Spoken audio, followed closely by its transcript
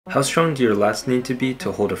How strong do your lats need to be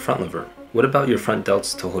to hold a front lever? What about your front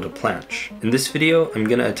delts to hold a planche? In this video, I'm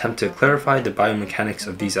going to attempt to clarify the biomechanics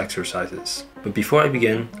of these exercises. But before I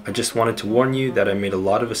begin, I just wanted to warn you that I made a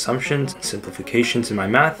lot of assumptions and simplifications in my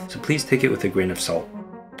math, so please take it with a grain of salt.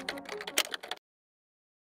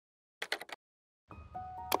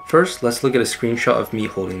 First, let's look at a screenshot of me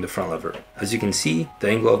holding the front lever. As you can see, the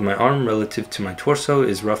angle of my arm relative to my torso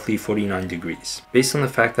is roughly 49 degrees. Based on the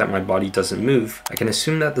fact that my body doesn't move, I can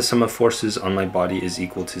assume that the sum of forces on my body is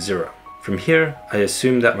equal to 0. From here, I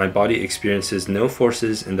assume that my body experiences no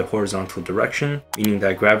forces in the horizontal direction, meaning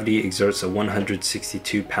that gravity exerts a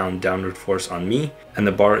 162-pound downward force on me, and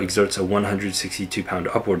the bar exerts a 162-pound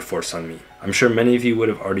upward force on me. I'm sure many of you would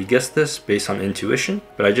have already guessed this based on intuition,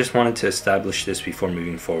 but I just wanted to establish this before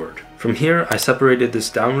moving forward. From here, I separated this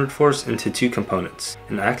downward force into two components,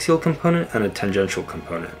 an axial component and a tangential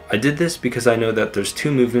component. I did this because I know that there's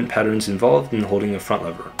two movement patterns involved in holding a front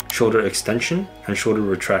lever: shoulder extension and shoulder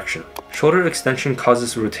retraction. Shoulder extension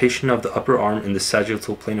causes rotation of the upper arm in the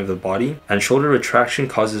sagittal plane of the body, and shoulder retraction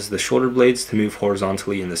causes the shoulder blades to move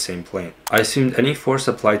horizontally in the same plane. I assumed any force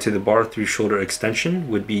applied to the bar through shoulder extension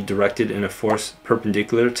would be directed in a force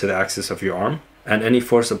perpendicular to the axis of your arm, and any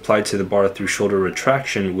force applied to the bar through shoulder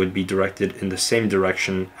retraction would be directed in the same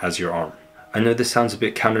direction as your arm. I know this sounds a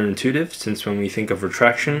bit counterintuitive, since when we think of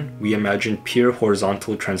retraction, we imagine pure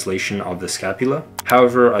horizontal translation of the scapula.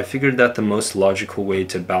 However, I figured that the most logical way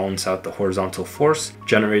to balance out the horizontal force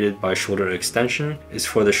generated by shoulder extension is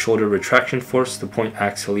for the shoulder retraction force to point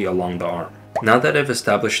axially along the arm. Now that I've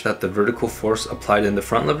established that the vertical force applied in the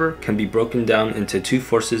front lever can be broken down into two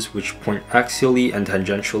forces which point axially and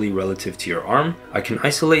tangentially relative to your arm, I can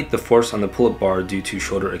isolate the force on the pull-up bar due to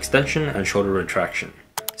shoulder extension and shoulder retraction.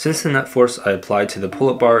 Since the net force I applied to the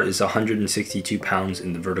pull-up bar is 162 pounds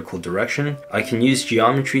in the vertical direction, I can use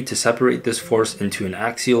geometry to separate this force into an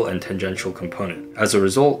axial and tangential component. As a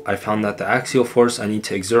result, I found that the axial force I need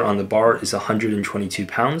to exert on the bar is 122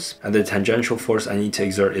 pounds, and the tangential force I need to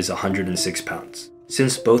exert is 106 pounds.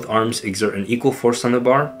 Since both arms exert an equal force on the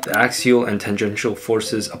bar, the axial and tangential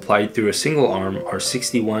forces applied through a single arm are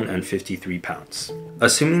 61 and 53 pounds.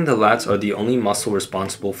 Assuming the lats are the only muscle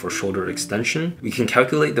responsible for shoulder extension, we can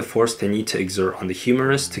calculate the force they need to exert on the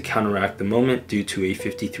humerus to counteract the moment due to a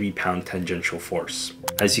 53-pound tangential force.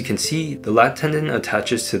 As you can see, the lat tendon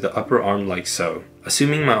attaches to the upper arm like so.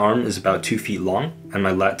 Assuming my arm is about 2 feet long, and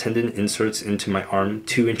my lat tendon inserts into my arm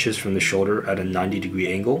 2 inches from the shoulder at a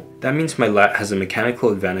 90-degree angle, that means my lat has a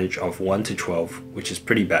mechanical advantage of 1 to 12, which is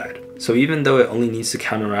pretty bad. So even though it only needs to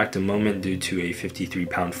counteract a moment due to a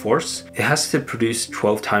 53-pound force, it has to produce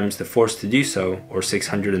 12 times the force to do so, or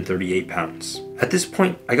 638 pounds. At this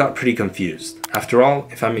point, I got pretty confused. After all,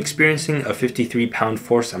 if I'm experiencing a 53-pound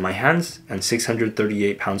force at my hands and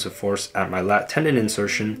 638 pounds of force at my lat tendon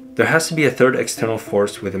insertion, there has to be a third external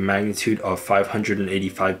force with a magnitude of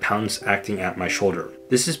 585 pounds acting at my shoulder.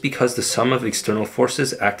 This is because the sum of external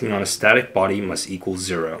forces acting on a static body must equal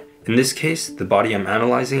 0. In this case, the body I'm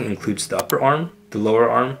analyzing includes the upper arm, the lower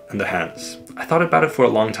arm, and the hands. I thought about it for a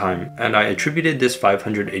long time, and I attributed this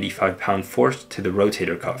 585-pound force to the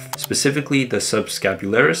rotator cuff, specifically the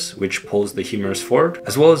subscapularis, which pulls the humerus forward,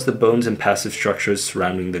 as well as the bones and passive structures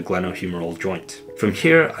surrounding the glenohumeral joint. From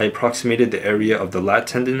here, I approximated the area of the lat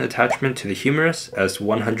tendon attachment to the humerus as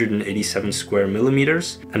 187 square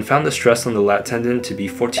millimeters, and found the stress on the lat tendon to be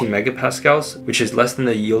 14 megapascals, which is less than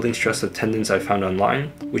the yielding stress of tendons I found online,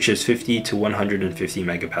 which is 50 to 150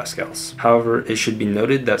 megapascals. However, it should be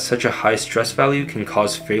noted that such a high stress value can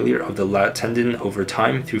cause failure of the lat tendon over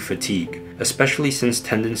time through fatigue, especially since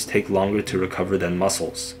tendons take longer to recover than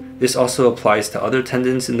muscles. This also applies to other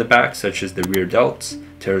tendons in the back, such as the rear delts,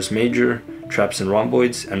 teres major, traps and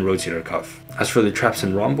rhomboids, and rotator cuff. As for the traps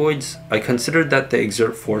and rhomboids, I considered that they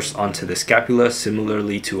exert force onto the scapula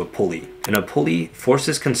similarly to a pulley. In a pulley, force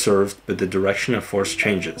is conserved, but the direction of force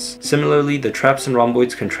changes. Similarly, the traps and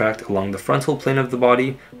rhomboids contract along the frontal plane of the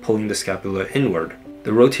body, pulling the scapula inward. The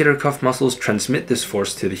rotator cuff muscles transmit this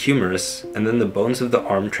force to the humerus, and then the bones of the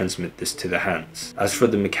arm transmit this to the hands. As for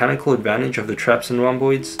the mechanical advantage of the traps and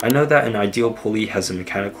rhomboids, I know that an ideal pulley has a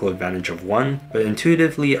mechanical advantage of 1, but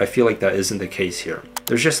intuitively I feel like that isn't the case here.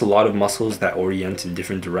 There's just a lot of muscles that orient in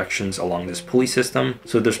different directions along this pulley system,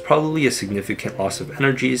 so there's probably a significant loss of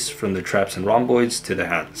energies from the traps and rhomboids to the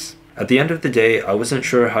hands. At the end of the day, I wasn't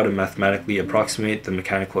sure how to mathematically approximate the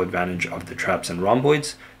mechanical advantage of the traps and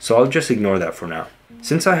rhomboids, so I'll just ignore that for now.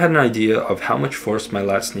 Since I had an idea of how much force my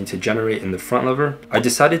lats need to generate in the front lever, I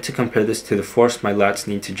decided to compare this to the force my lats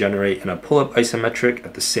need to generate in a pull-up isometric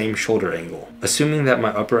at the same shoulder angle. Assuming that my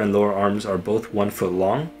upper and lower arms are both 1 foot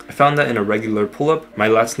long, I found that in a regular pull-up, my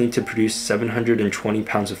lats need to produce 720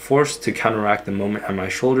 pounds of force to counteract the moment at my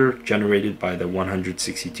shoulder generated by the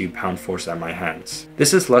 162 pound force at my hands.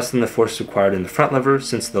 This is less than the force required in the front lever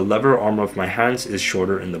since the lever arm of my hands is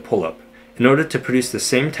shorter in the pull-up. In order to produce the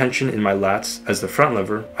same tension in my lats as the front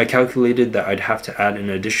lever, I calculated that I'd have to add an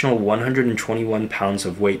additional 121 pounds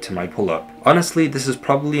of weight to my pull-up. Honestly, this is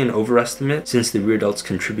probably an overestimate since the rear delts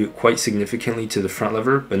contribute quite significantly to the front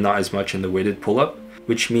lever but not as much in the weighted pull-up,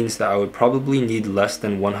 which means that I would probably need less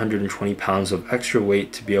than 120 pounds of extra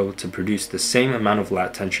weight to be able to produce the same amount of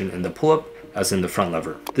lat tension in the pull-up as in the front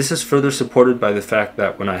lever. This is further supported by the fact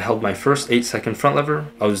that when I held my first 8-second front lever,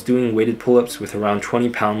 I was doing weighted pull-ups with around 20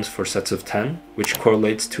 pounds for sets of 10, which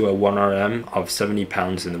correlates to a 1 RM of 70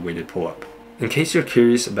 pounds in the weighted pull-up. In case you're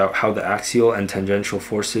curious about how the axial and tangential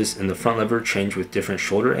forces in the front lever change with different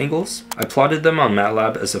shoulder angles, I plotted them on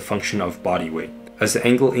MATLAB as a function of body weight. As the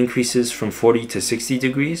angle increases from 40 to 60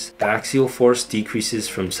 degrees, the axial force decreases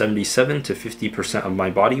from 77 to 50% of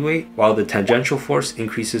my body weight, while the tangential force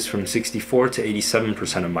increases from 64 to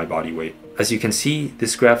 87% of my body weight. As you can see,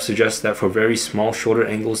 this graph suggests that for very small shoulder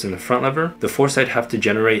angles in the front lever, the force I'd have to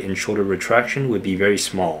generate in shoulder retraction would be very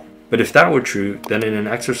small. But if that were true, then in an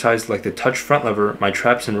exercise like the touch front lever, my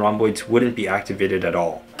traps and rhomboids wouldn't be activated at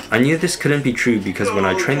all. I knew this couldn't be true because when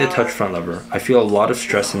I train the touch front lever, I feel a lot of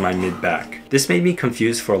stress in my mid-back. This made me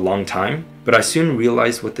confused for a long time, but I soon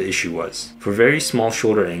realized what the issue was. For very small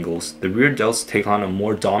shoulder angles, the rear delts take on a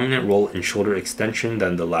more dominant role in shoulder extension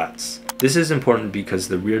than the lats. This is important because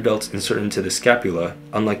the rear delts insert into the scapula,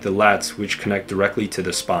 unlike the lats which connect directly to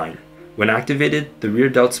the spine. When activated, the rear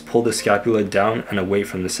delts pull the scapula down and away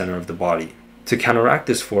from the center of the body. To counteract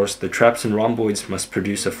this force, the traps and rhomboids must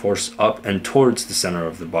produce a force up and towards the center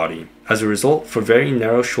of the body. As a result, for very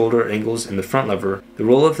narrow shoulder angles in the front lever, the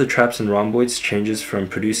role of the traps and rhomboids changes from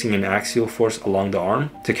producing an axial force along the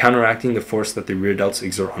arm to counteracting the force that the rear delts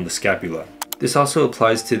exert on the scapula. This also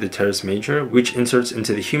applies to the teres major, which inserts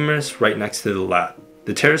into the humerus right next to the lat.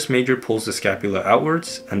 The teres major pulls the scapula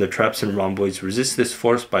outwards, and the traps and rhomboids resist this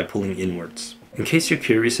force by pulling inwards. In case you're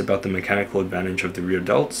curious about the mechanical advantage of the rear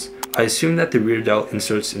delts, I assume that the rear delt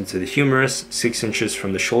inserts into the humerus 6 inches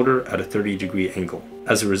from the shoulder at a 30-degree angle.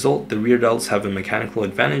 As a result, the rear delts have a mechanical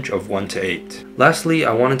advantage of 1 to 8. Lastly,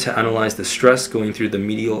 I wanted to analyze the stress going through the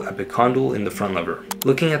medial epicondyle in the front lever.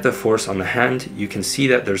 Looking at the force on the hand, you can see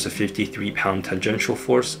that there's a 53-pound tangential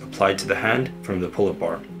force applied to the hand from the pull-up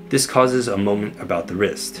bar. This causes a moment about the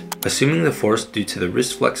wrist. Assuming the force due to the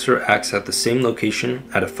wrist flexor acts at the same location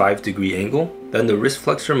at a 5-degree angle, then the wrist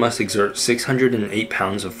flexor must exert 608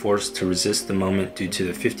 pounds of force to resist the moment due to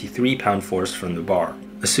the 53-pound force from the bar.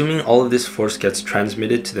 Assuming all of this force gets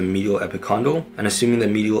transmitted to the medial epicondyle, and assuming the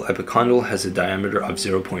medial epicondyle has a diameter of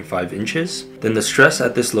 0.5 inches, then the stress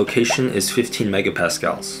at this location is 15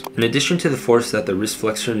 megapascals. In addition to the force that the wrist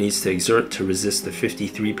flexor needs to exert to resist the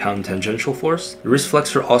 53-pound tangential force, the wrist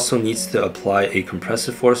flexor also needs to apply a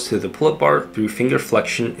compressive force to the pull-up bar through finger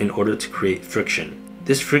flexion in order to create friction.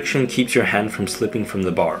 This friction keeps your hand from slipping from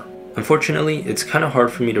the bar. Unfortunately, it's kind of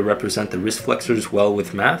hard for me to represent the wrist flexors well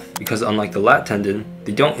with math because unlike the lat tendon,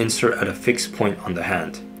 they don't insert at a fixed point on the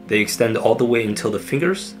hand. They extend all the way until the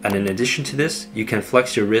fingers, and in addition to this, you can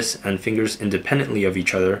flex your wrists and fingers independently of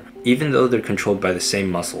each other, even though they're controlled by the same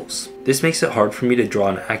muscles. This makes it hard for me to draw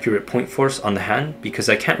an accurate point force on the hand because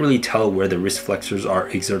I can't really tell where the wrist flexors are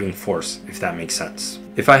exerting force, if that makes sense.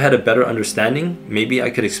 If I had a better understanding, maybe I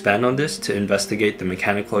could expand on this to investigate the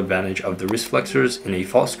mechanical advantage of the wrist flexors in a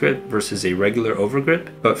false grip versus a regular overgrip,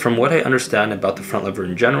 but from what I understand about the front lever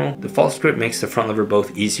in general, the false grip makes the front lever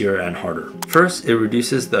both easier and harder. First, it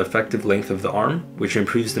reduces the effective length of the arm, which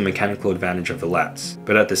improves the mechanical advantage of the lats.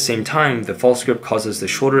 But at the same time, the false grip causes the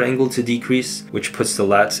shoulder angle to decrease, which puts the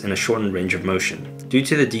lats in a shortened range of motion. Due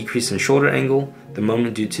to the decrease in shoulder angle, the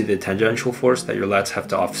moment due to the tangential force that your lats have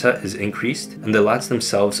to offset is increased, and the lats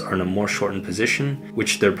themselves are in a more shortened position,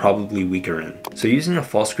 which they're probably weaker in. So using a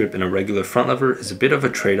false grip in a regular front lever is a bit of a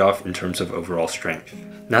trade-off in terms of overall strength.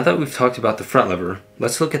 Now that we've talked about the front lever,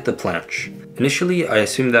 let's look at the planche. Initially, I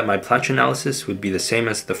assumed that my planche analysis would be the same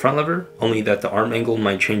as the front lever, only that the arm angle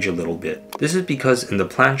might change a little bit. This is because in the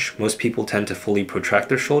planche, most people tend to fully protract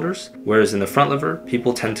their shoulders, whereas in the front lever,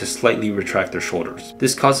 people tend to slightly retract their shoulders.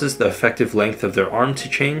 This causes the effective length of their arm to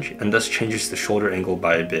change and thus changes the shoulder angle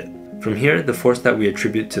by a bit. From here, the force that we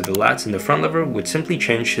attribute to the lats in the front lever would simply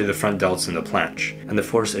change to the front delts in the planche, and the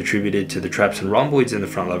force attributed to the traps and rhomboids in the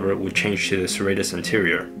front lever would change to the serratus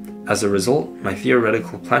anterior. As a result, my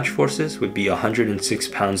theoretical planche forces would be 106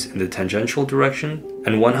 pounds in the tangential direction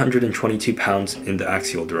and 122 pounds in the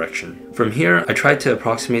axial direction. From here, I tried to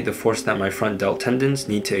approximate the force that my front delt tendons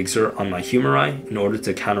need to exert on my humeri in order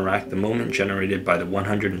to counteract the moment generated by the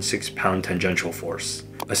 106-pound tangential force.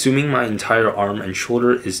 Assuming my entire arm and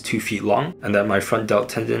shoulder is 2 feet long and that my front delt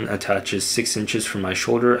tendon attaches 6 inches from my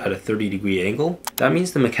shoulder at a 30-degree angle, that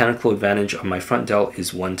means the mechanical advantage of my front delt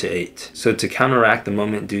is 1 to 8. So to counteract the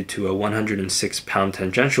moment due to a 106-pound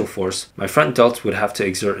tangential force, my front delt would have to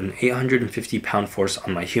exert an 850-pound force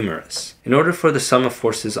on my humerus. In order for the sum of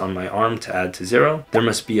forces on my arm to add to 0, there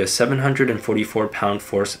must be a 744-pound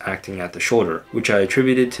force acting at the shoulder, which I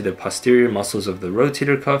attributed to the posterior muscles of the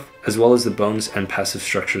rotator cuff, as well as the bones and passive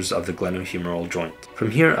structures of the glenohumeral joint.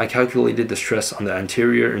 From here, I calculated the stress on the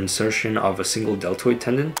anterior insertion of a single deltoid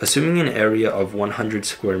tendon. Assuming an area of 100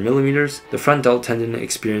 square millimeters, the front delt tendon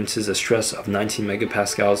experiences a stress of 19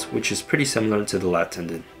 megapascals, which is pretty similar to the lat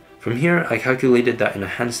tendon. From here, I calculated that in a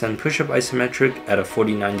handstand push-up isometric at a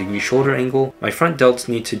 49-degree shoulder angle, my front delts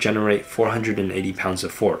need to generate 480 pounds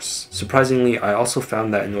of force. Surprisingly, I also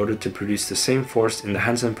found that in order to produce the same force in the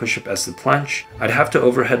handstand push-up as the planche, I'd have to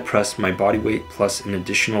overhead press my body weight plus an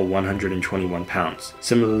additional 121 pounds,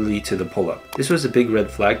 similarly to the pull-up. This was a big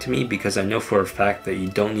red flag to me because I know for a fact that you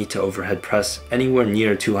don't need to overhead press anywhere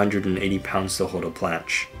near 280 pounds to hold a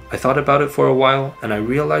planche. I thought about it for a while, and I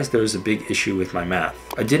realized there was a big issue with my math.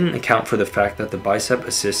 I didn't account for the fact that the bicep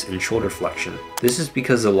assists in shoulder flexion. This is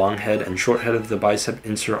because the long head and short head of the bicep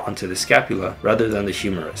insert onto the scapula rather than the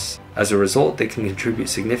humerus. As a result, they can contribute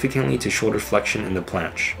significantly to shoulder flexion in the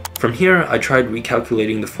planche. From here, I tried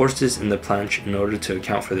recalculating the forces in the planche in order to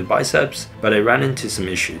account for the biceps, but I ran into some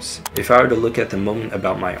issues. If I were to look at the moment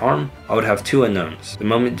about my arm, I would have 2 unknowns, the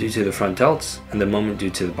moment due to the front delts and the moment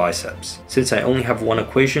due to the biceps. Since I only have one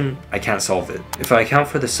equation, I can't solve it. If I account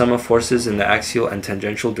for the sum of forces in the axial and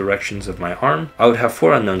tangential directions of my arm, I would have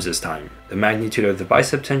 4 unknowns this time: the magnitude of the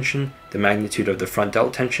bicep tension, the magnitude of the front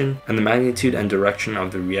delt tension, and the magnitude and direction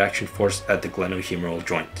of the reaction force at the glenohumeral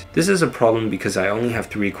joint. This is a problem because I only have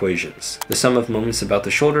 3 equations: the sum of moments about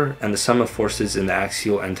the shoulder and the sum of forces in the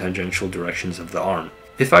axial and tangential directions of the arm.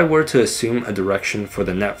 If I were to assume a direction for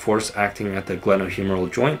the net force acting at the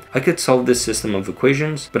glenohumeral joint, I could solve this system of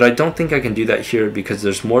equations, but I don't think I can do that here because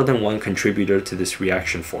there's more than one contributor to this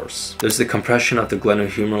reaction force. There's the compression of the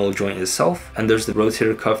glenohumeral joint itself, and there's the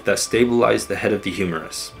rotator cuff that stabilizes the head of the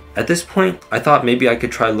humerus. At this point, I thought maybe I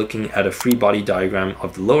could try looking at a free body diagram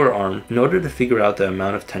of the lower arm in order to figure out the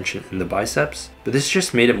amount of tension in the biceps, but this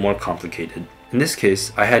just made it more complicated. In this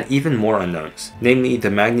case, I had even more unknowns, namely the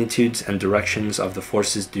magnitudes and directions of the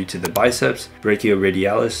forces due to the biceps,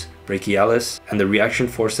 brachioradialis, brachialis, and the reaction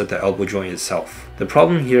force at the elbow joint itself. The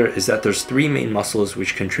problem here is that there's 3 main muscles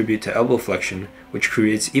which contribute to elbow flexion, which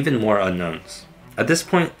creates even more unknowns. At this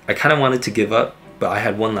point, I kind of wanted to give up, but I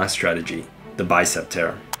had one last strategy: the bicep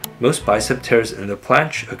tear. Most bicep tears in the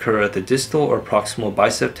planche occur at the distal or proximal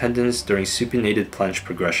bicep tendons during supinated planche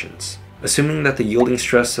progressions. Assuming that the yielding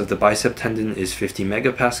stress of the bicep tendon is 50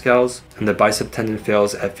 megapascals, and the bicep tendon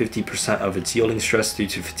fails at 50% of its yielding stress due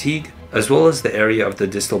to fatigue, as well as the area of the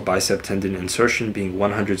distal bicep tendon insertion being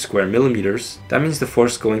 100 square millimeters, that means the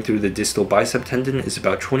force going through the distal bicep tendon is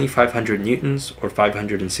about 2,500 newtons or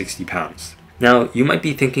 560 pounds. Now, you might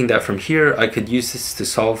be thinking that from here I could use this to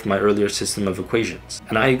solve my earlier system of equations,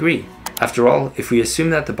 and I agree. After all, if we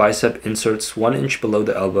assume that the bicep inserts 1 inch below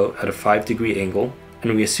the elbow at a 5-degree angle,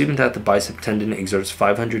 and we assume that the bicep tendon exerts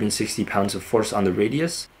 560 pounds of force on the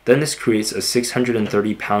radius, then this creates a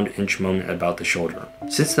 630 pound-inch moment about the shoulder.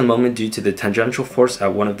 Since the moment due to the tangential force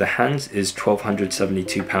at one of the hands is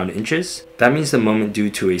 1272 pound-inches, that means the moment due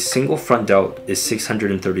to a single front delt is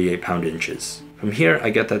 638 pound-inches. From here, I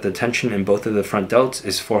get that the tension in both of the front delts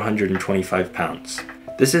is 425 pounds.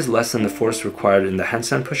 This is less than the force required in the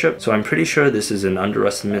handstand push-up, so I'm pretty sure this is an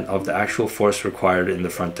underestimate of the actual force required in the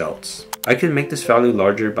front delts. I could make this value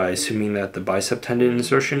larger by assuming that the bicep tendon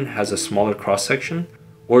insertion has a smaller cross-section,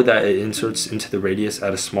 or that it inserts into the radius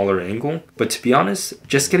at a smaller angle, but to be honest,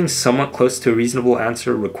 just getting somewhat close to a reasonable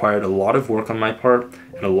answer required a lot of work on my part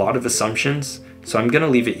and a lot of assumptions, so I'm gonna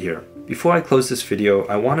leave it here. Before I close this video,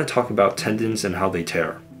 I want to talk about tendons and how they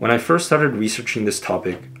tear. When I first started researching this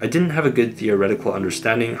topic, I didn't have a good theoretical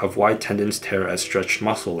understanding of why tendons tear at stretched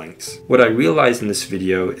muscle lengths. What I realized in this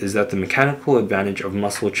video is that the mechanical advantage of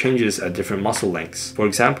muscle changes at different muscle lengths. For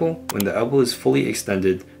example, when the elbow is fully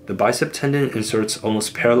extended, the bicep tendon inserts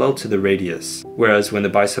almost parallel to the radius, whereas when the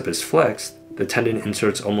bicep is flexed, the tendon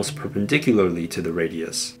inserts almost perpendicularly to the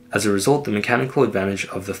radius. As a result, the mechanical advantage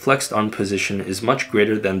of the flexed arm position is much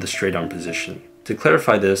greater than the straight arm position. To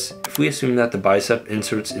clarify this, if we assume that the bicep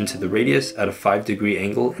inserts into the radius at a 5-degree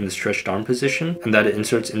angle in the stretched arm position, and that it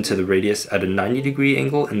inserts into the radius at a 90-degree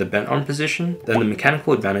angle in the bent arm position, then the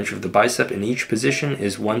mechanical advantage of the bicep in each position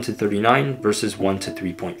is 1:39 versus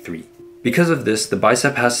 1:3.3. Because of this, the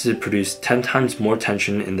bicep has to produce 10 times more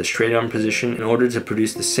tension in the straight arm position in order to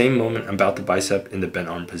produce the same moment about the bicep in the bent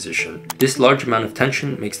arm position. This large amount of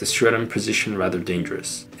tension makes the straight arm position rather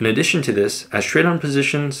dangerous. In addition to this, as straight arm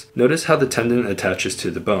positions, notice how the tendon attaches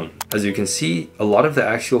to the bone. As you can see, a lot of the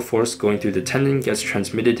axial force going through the tendon gets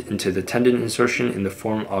transmitted into the tendon insertion in the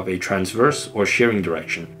form of a transverse or shearing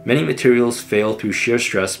direction. Many materials fail through shear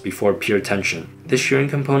stress before pure tension. This shearing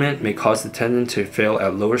component may cause the tendon to fail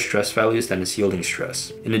at lower stress values than its yielding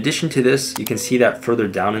stress. In addition to this, you can see that further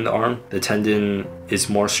down in the arm, the tendon is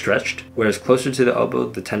more stretched, whereas closer to the elbow,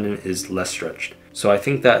 the tendon is less stretched. So I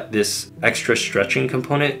think that this extra stretching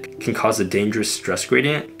component can cause a dangerous stress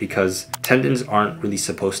gradient because tendons aren't really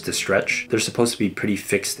supposed to stretch. They're supposed to be pretty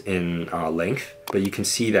fixed in length, but you can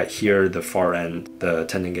see that here, the far end, the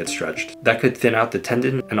tendon gets stretched. That could thin out the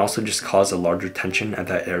tendon and also just cause a larger tension at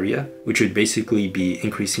that area, which would basically be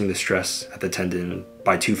increasing the stress at the tendon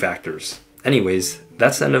by 2 factors. Anyways,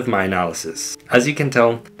 that's the end of my analysis. As you can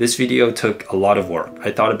tell, this video took a lot of work.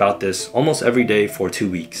 I thought about this almost every day for 2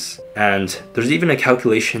 weeks. And there's even a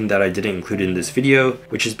calculation that I didn't include in this video,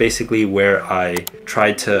 which is basically where I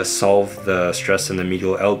tried to solve the stress in the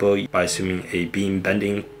medial elbow by assuming a beam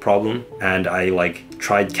bending problem. And I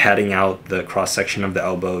tried catting out the cross section of the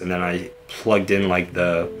elbow, and then I plugged in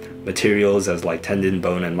the materials as tendon,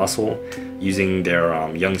 bone, and muscle using their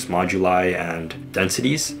Young's moduli and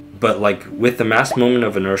densities. But with the mass moment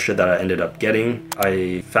of inertia that I ended up getting,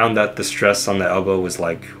 I found that the stress on the elbow was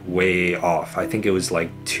way off. I think it was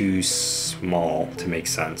too small to make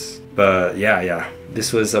sense. But yeah,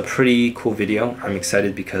 this was a pretty cool video. I'm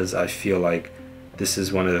excited because I feel like this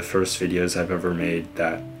is one of the first videos I've ever made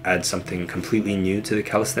that adds something completely new to the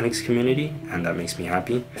calisthenics community, and that makes me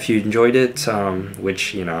happy. If you enjoyed it,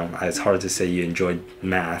 which, it's hard to say you enjoyed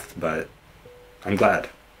math, but I'm glad.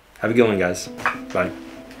 Have a good one, guys. Bye.